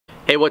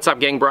Hey, what's up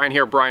gang? Brian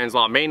here, Brian's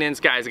Lawn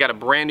Maintenance. Guys, I got a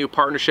brand new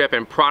partnership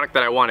and product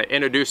that I want to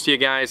introduce to you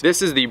guys.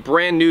 This is the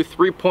brand new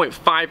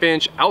 3.5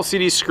 inch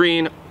LCD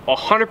screen,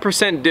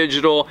 100%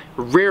 digital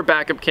rear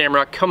backup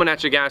camera coming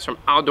at you guys from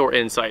Outdoor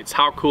Insights.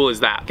 How cool is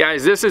that?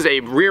 Guys, this is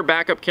a rear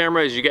backup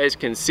camera. As you guys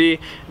can see,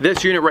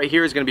 this unit right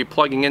here is going to be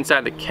plugging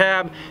inside the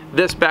cab.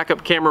 This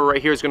backup camera right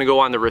here is going to go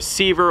on the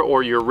receiver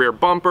or your rear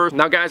bumper.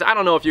 Now guys, I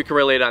don't know if you can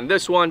relate on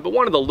this one, but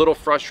one of the little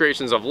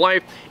frustrations of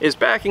life is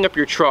backing up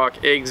your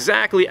truck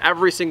exactly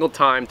every single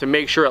time to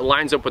make sure it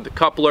lines up with the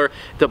coupler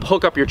to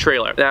hook up your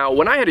trailer. Now,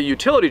 when I had a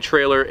utility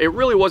trailer, it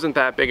really wasn't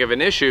that big of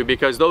an issue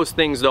because those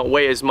things don't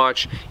weigh as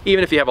much.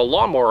 Even if you have a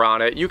lawnmower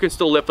on it, you can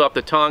still lift up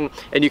the tongue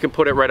and you can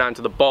put it right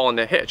onto the ball and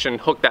the hitch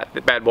and hook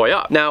that bad boy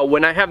up. Now,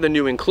 when I have the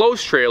new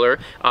enclosed trailer,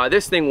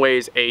 this thing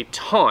weighs a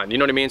ton, you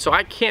know what I mean? So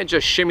I can't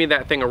just shimmy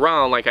that thing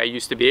around like I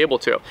used to be able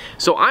to.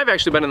 So I've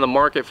actually been in the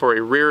market for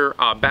a rear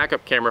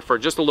backup camera for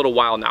just a little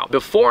while now.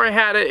 Before I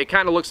had it, it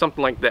kind of looked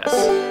something like this.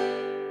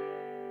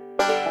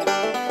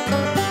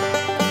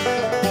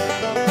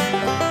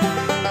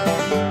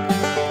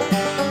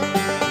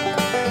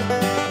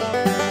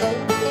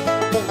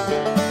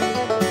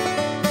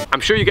 I'm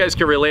sure you guys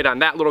can relate on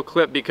that little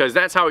clip because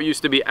that's how it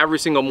used to be every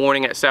single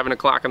morning at 7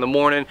 o'clock in the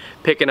morning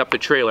picking up the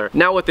trailer.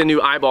 Now with the new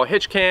iBall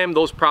hitch cam,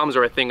 those problems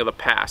are a thing of the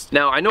past.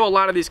 Now I know a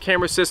lot of these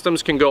camera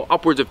systems can go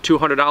upwards of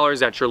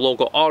 $200 at your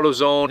local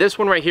AutoZone. This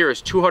one right here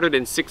is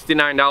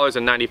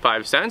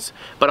 $269.95,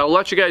 but I'll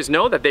let you guys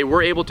know that they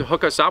were able to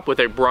hook us up with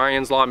a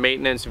Brian's Lawn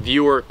Maintenance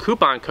viewer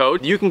coupon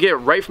code. You can get it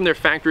right from their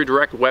factory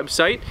direct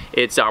website.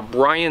 It's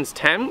Brian's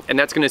 10, and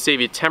that's going to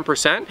save you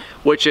 10%,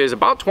 which is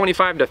about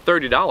 $25 to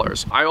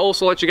 $30. I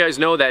also let you guys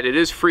know that it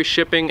is free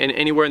shipping in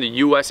anywhere in the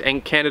US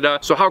and Canada.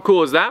 So how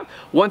cool is that?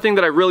 One thing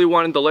that I really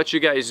wanted to let you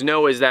guys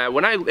know is that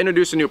when I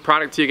introduce a new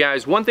product to you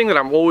guys, one thing that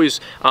I'm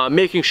always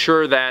making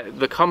sure that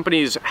the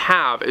companies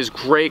have is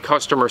great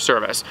customer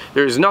service.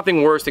 There's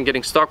nothing worse than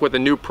getting stuck with a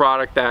new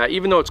product that,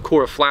 even though it's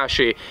cool or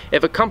flashy,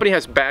 if a company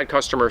has bad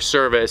customer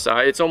service,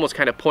 it's almost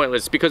kind of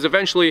pointless because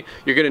eventually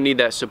you're going to need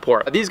that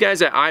support. These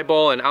guys at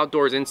iBall and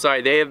Outdoors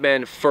Insight, they have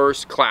been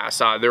first class.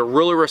 They're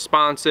really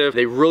responsive.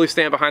 They really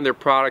stand behind their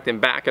product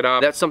and back it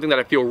up. That's something that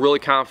I feel really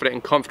confident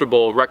and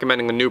comfortable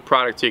recommending a new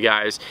product to you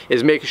guys,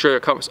 is making sure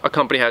a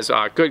company has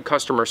good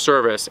customer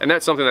service, and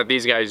that's something that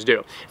these guys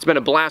do. It's been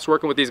a blast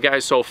working with these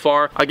guys so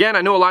far. Again,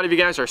 I know a lot of you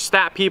guys are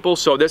stat people,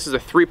 so this is a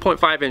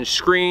 3.5 inch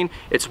screen.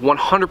 It's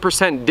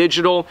 100%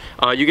 digital.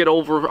 You get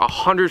over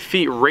 100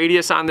 feet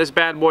radius on this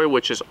bad boy,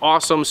 which is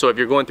awesome. So if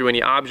you're going through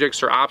any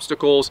objects or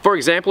obstacles, for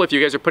example, if you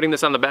guys are putting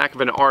this on the back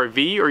of an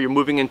RV or you're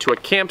moving into a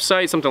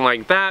campsite, something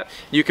like that,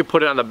 you can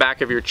put it on the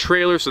back of your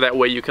trailer so that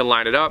way you can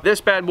line it up. This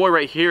bad boy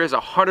right here is a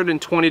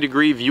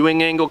 120-degree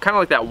viewing angle, kind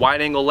of like that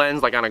wide angle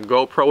lens, like on a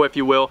GoPro if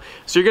you will.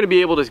 So you're going to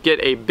be able to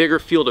get a bigger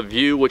field of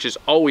view, which is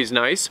always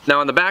nice. Now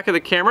on the back of the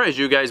camera, as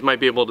you guys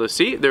might be able to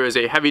see, there is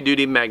a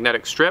heavy-duty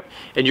magnetic strip,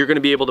 and you're going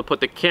to be able to put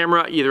the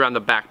camera either on the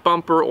back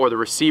bumper or the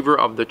receiver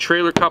of the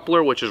trailer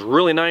coupler, which is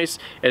really nice,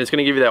 and it's going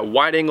to give you that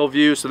wide angle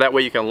view so that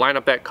way you can line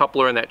up that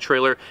coupler and that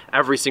trailer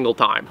every single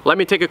time. Let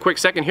me take a quick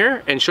second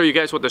here and show you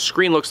guys what the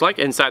screen looks like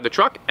inside the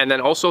truck, and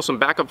then also some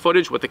backup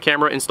footage with the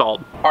camera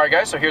installed. Alright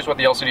guys, so here's what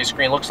the LCD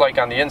screen looks like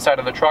on the inside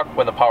of the truck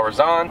when the power's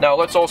on. Now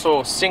let's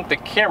also sync the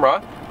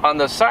camera. On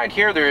the side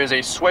here, there is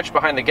a switch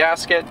behind the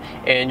gasket,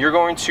 and you're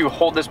going to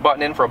hold this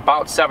button in for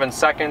about 7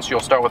 seconds. You'll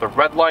start with a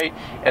red light,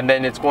 and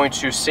then it's going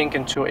to sync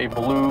into a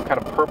blue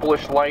kind of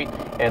purplish light,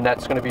 and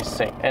that's going to be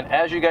synced. And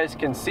as you guys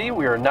can see,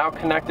 we are now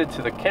connected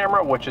to the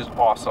camera, which is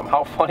awesome.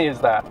 How funny is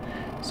that?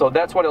 So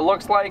that's what it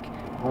looks like.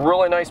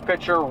 Really nice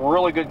picture,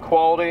 really good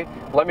quality.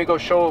 Let me go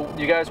show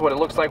you guys what it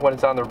looks like when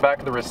it's on the back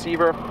of the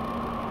receiver.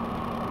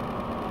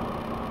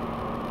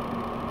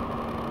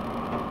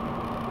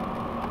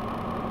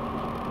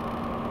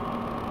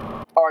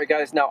 Alright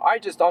guys, now I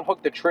just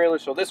unhooked the trailer,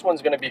 so this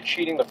one's going to be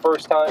cheating the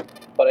first time,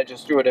 but I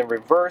just threw it in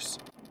reverse.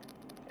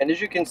 And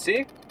as you can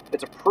see,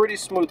 it's a pretty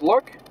smooth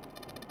look.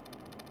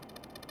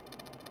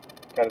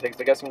 Kind of takes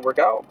the guessing work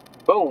out.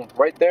 Boom,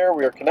 right there,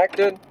 we are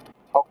connected.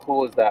 How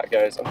cool is that,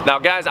 guys? Now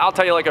guys, I'll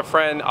tell you like a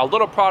friend, a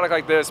little product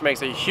like this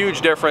makes a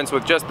huge difference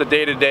with just the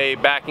day-to-day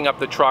backing up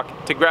the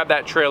truck to grab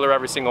that trailer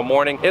every single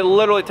morning. It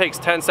literally takes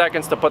 10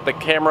 seconds to put the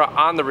camera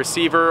on the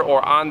receiver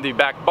or on the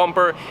back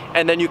bumper,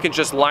 and then you can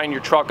just line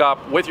your truck up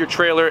with your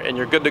trailer and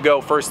you're good to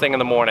go first thing in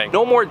the morning.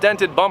 No more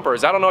dented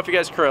bumpers. I don't know if you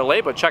guys can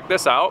relate, but check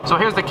this out. So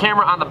here's the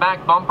camera on the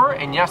back bumper,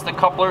 and yes, the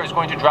coupler is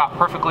going to drop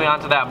perfectly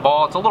onto that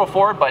ball. It's a little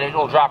forward, but it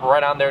will drop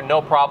right on there,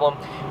 no problem.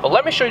 But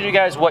let me show you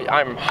guys what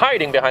I'm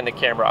hiding behind the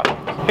camera.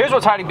 Here's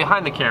what's hiding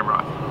behind the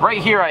camera.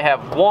 Right here I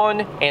have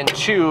 1 and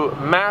 2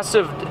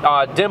 massive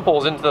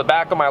dimples into the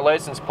back of my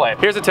license plate.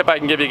 Here's a tip I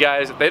can give you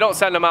guys. They don't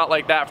send them out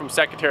like that from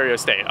Secretary of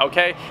State,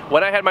 okay?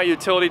 When I had my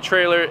utility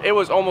trailer, it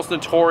was almost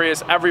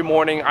notorious. Every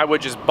morning I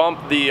would just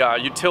bump the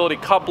utility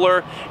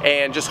coupler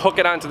and just hook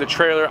it onto the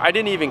trailer. I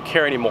didn't even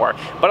care anymore.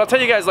 But I'll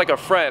tell you guys like a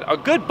friend, a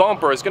good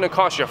bumper is gonna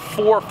cost you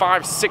 $400,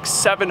 $500,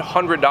 $600,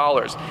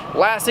 $700.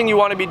 Last thing you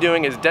wanna be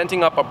doing is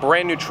denting up a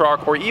brand new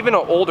truck or even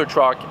an older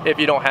truck if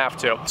you don't have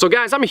to. So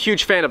guys, I'm a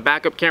huge fan of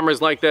backup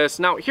cameras like this.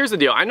 Now here's the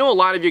deal. I know a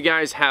lot of you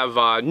guys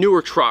have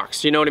newer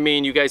trucks, you know what I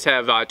mean? You guys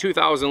have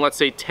 2000, let's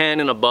say 10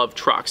 and above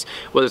trucks,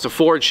 whether it's a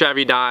Ford,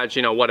 Chevy, Dodge,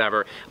 you know,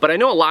 whatever. But I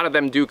know a lot of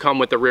them do come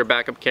with the rear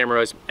backup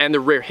cameras and the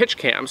rear hitch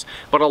cams,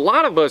 but a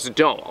lot of us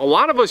don't. A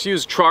lot of us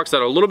use trucks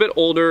that are a little bit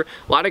older.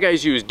 A lot of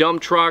guys use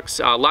dump trucks.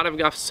 A lot of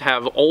us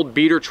have old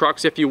beater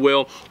trucks, if you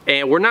will,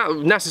 and we're not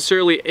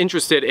necessarily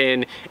interested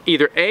in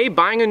either A,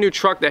 buying a new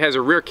truck that has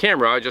a rear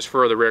camera just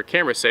for the rear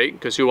camera's sake,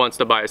 because who wants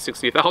to buy a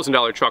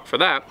 $60,000 truck for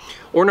that?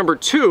 Or number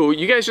two,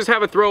 you guys just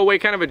have a throwaway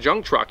kind of a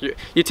junk truck.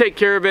 You take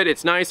care of it,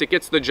 it's nice, it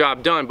gets the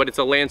job done, but it's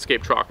a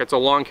landscape truck, it's a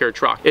lawn care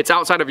truck. It's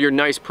outside of your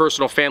nice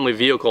personal family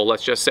vehicle,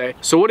 let's just say.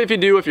 So what if you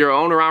do if you're an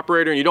owner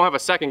operator and you don't have a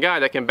second guy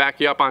that can back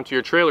you up onto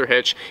your trailer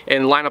hitch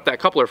and line up that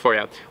coupler for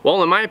you?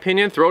 Well, in my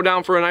opinion, throw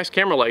down for a nice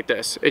camera like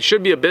this. It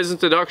should be a business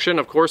deduction.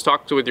 Of course,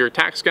 talk with your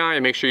tax guy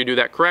and make sure you do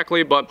that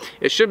correctly, but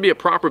it should be a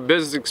proper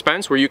business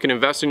expense where you can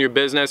invest in your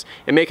business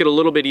and make it a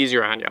little bit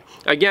easier on you.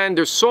 Again,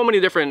 there's so many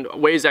different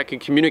ways I can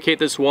communicate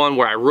this one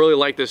where I really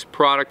like this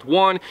product.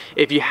 One,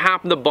 if you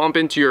happen to bump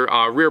into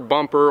your rear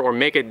bumper or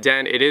make a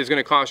dent, it is going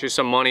to cost you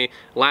some money.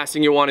 Last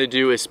thing you want to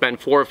do is spend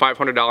 $400 or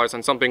 $500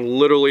 on something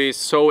literally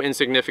so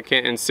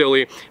insignificant and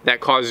silly that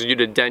causes you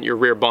to dent your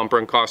rear bumper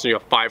and costing you a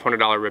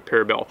 $500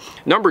 repair bill.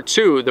 Number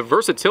two, the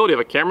versatility of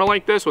a camera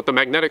like this with the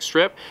magnetic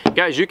strip.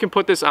 Guys, you can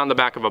put this on the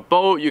back of a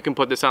boat, you can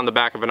put this on the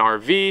back of an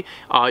RV,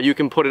 you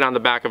can put it on the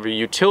back of a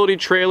utility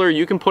trailer,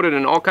 you can put it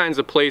in all kinds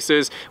of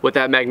places with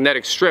that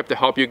magnetic strip to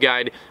help you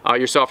guide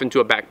yourself into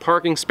a back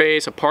parking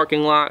space, a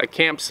parking lot, a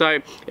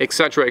campsite,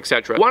 etc.,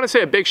 etc. I want to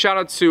say a big shout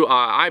out to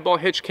iBall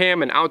Hitch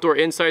Cam and Outdoor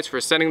Insights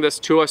for sending this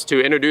to us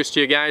to introduce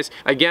to you guys.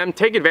 Again,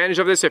 take advantage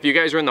of this if you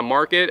guys are in the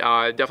market.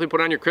 Definitely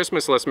put it on your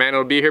Christmas list, man.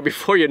 It'll be here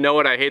before you know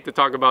it. I hate to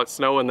talk about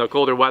snow and the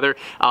colder weather,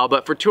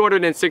 but for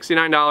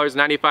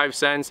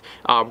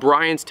 $269.95,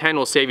 Brian's 10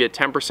 will save you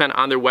 10%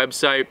 on their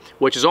website,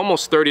 which is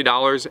almost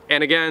 $30.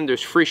 And again,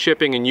 there's free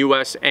shipping in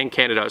US and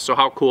Canada, so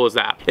how cool is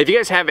that? If you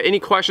guys have any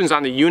questions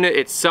on the unit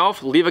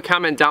itself, leave a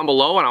comment down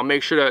below and I'll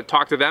make sure to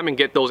talk to them and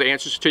get those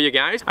answers to you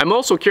guys. I'm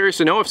also curious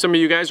to know if some of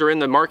you guys are in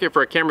the market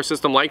for a camera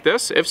system like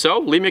this. If so,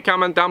 leave me a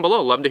comment down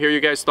below. Love to hear you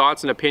guys'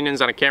 thoughts and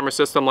opinions on a camera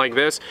system like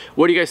this.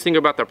 What do you guys think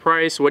about the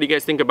price? What do you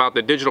guys think about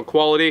the digital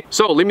quality?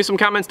 So leave me some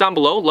comments down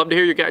below. Love to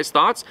hear your guys'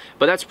 thoughts,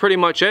 but that's pretty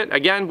much it.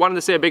 Again, wanted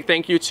to say a big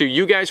thank you to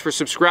you guys for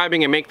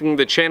subscribing and making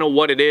the channel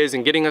what it is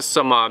and getting us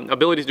some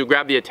ability to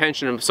grab the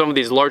attention of some of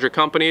these larger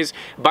companies.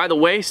 By the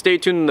way, stay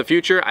tuned in the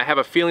future. I have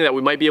a feeling that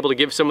we might be able to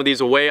give some of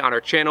these away on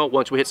our channel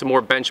once we hit some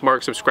more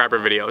benchmark subscriber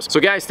videos. So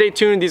guys, stay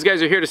tuned. These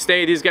guys are here to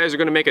stay. These guys are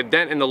going to make a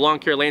dent in the lawn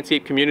care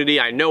landscape community.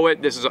 I know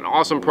it. This is an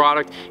awesome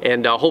product,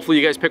 and hopefully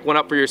you guys pick one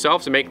up for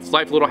yourselves and make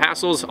life little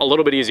hassles a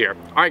little bit easier.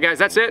 All right, guys,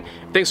 that's it.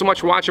 Thanks so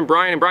much for watching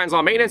Brian and Brian's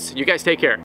Lawn Maintenance. You guys take care.